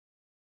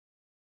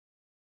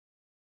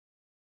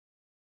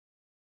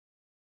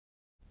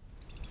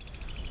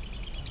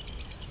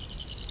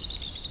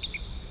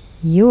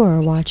You're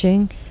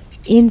watching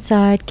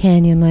Inside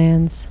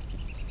Canyonlands.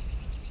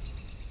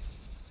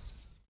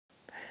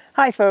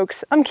 Hi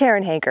folks, I'm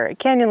Karen Hanker at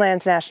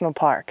Canyonlands National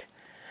Park.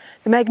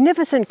 The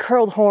magnificent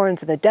curled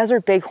horns of the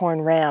desert bighorn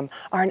ram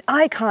are an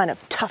icon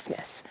of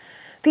toughness.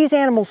 These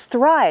animals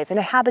thrive in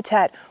a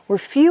habitat where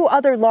few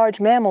other large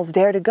mammals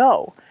dare to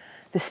go,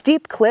 the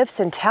steep cliffs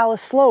and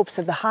talus slopes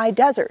of the high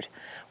desert,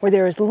 where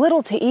there is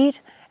little to eat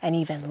and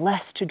even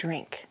less to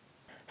drink.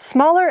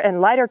 Smaller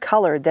and lighter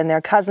colored than their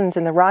cousins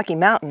in the Rocky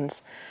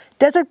Mountains,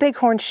 desert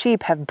bighorn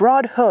sheep have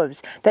broad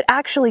hooves that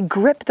actually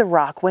grip the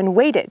rock when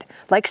weighted,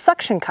 like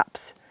suction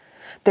cups.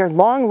 Their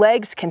long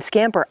legs can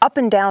scamper up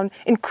and down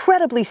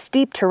incredibly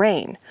steep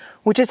terrain,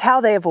 which is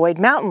how they avoid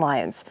mountain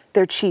lions,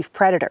 their chief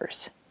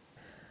predators.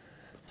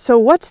 So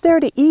what's there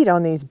to eat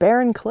on these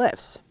barren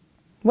cliffs?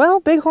 Well,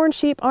 bighorn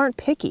sheep aren't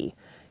picky,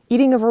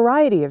 eating a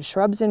variety of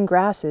shrubs and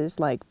grasses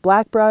like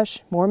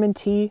blackbrush, Mormon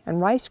tea, and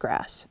rice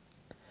grass.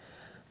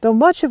 Though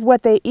much of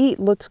what they eat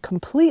looks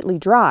completely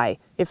dry,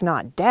 if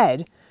not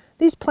dead,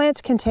 these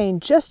plants contain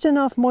just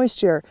enough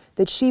moisture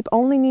that sheep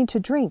only need to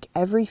drink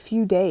every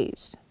few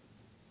days.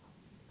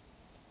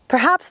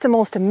 Perhaps the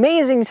most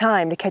amazing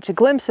time to catch a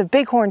glimpse of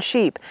bighorn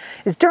sheep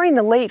is during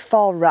the late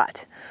fall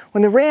rut,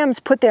 when the rams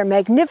put their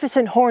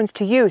magnificent horns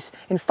to use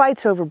in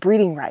fights over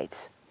breeding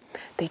rights.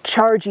 They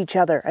charge each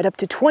other at up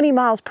to 20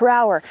 miles per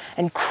hour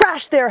and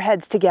crash their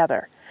heads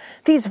together.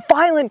 These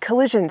violent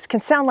collisions can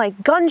sound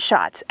like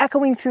gunshots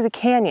echoing through the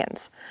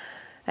canyons,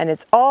 and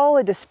it's all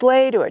a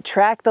display to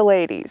attract the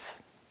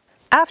ladies.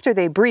 After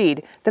they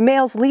breed, the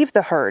males leave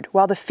the herd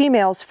while the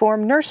females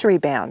form nursery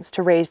bands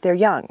to raise their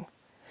young.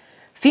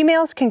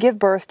 Females can give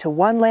birth to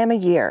one lamb a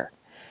year,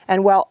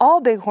 and while all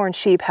bighorn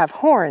sheep have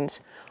horns,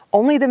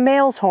 only the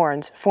male's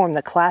horns form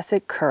the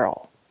classic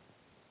curl.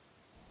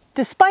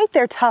 Despite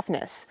their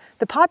toughness,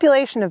 the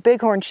population of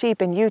bighorn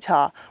sheep in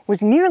Utah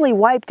was nearly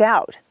wiped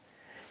out.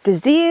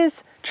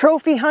 Disease,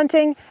 trophy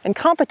hunting, and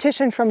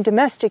competition from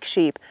domestic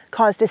sheep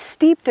caused a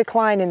steep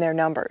decline in their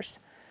numbers.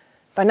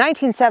 By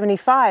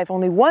 1975,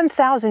 only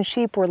 1,000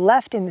 sheep were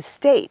left in the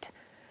state,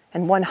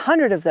 and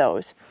 100 of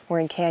those were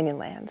in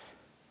Canyonlands.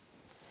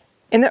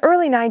 In the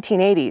early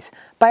 1980s,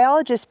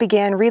 biologists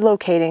began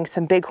relocating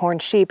some bighorn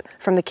sheep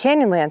from the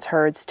Canyonlands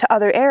herds to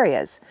other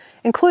areas,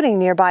 including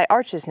nearby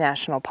Arches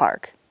National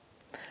Park.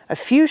 A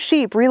few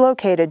sheep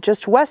relocated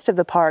just west of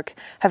the park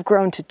have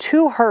grown to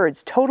 2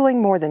 herds totaling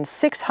more than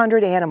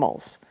 600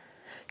 animals.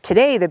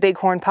 Today, the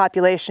bighorn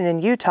population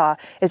in Utah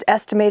is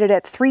estimated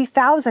at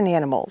 3,000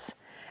 animals,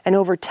 and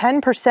over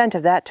 10%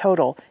 of that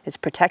total is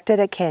protected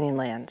at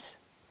Canyonlands.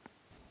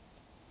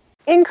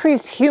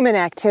 Increased human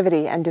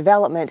activity and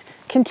development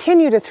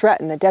continue to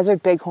threaten the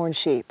desert bighorn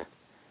sheep.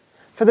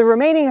 For the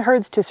remaining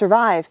herds to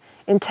survive,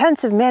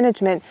 intensive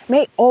management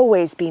may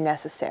always be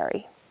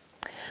necessary.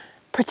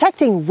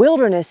 Protecting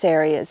wilderness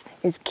areas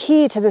is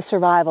key to the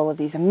survival of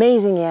these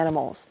amazing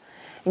animals,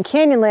 and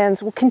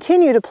Canyonlands will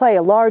continue to play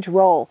a large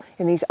role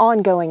in these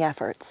ongoing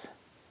efforts.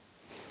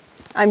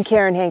 I'm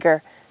Karen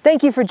Hanker.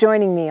 Thank you for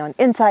joining me on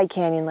Inside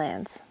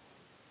Canyonlands.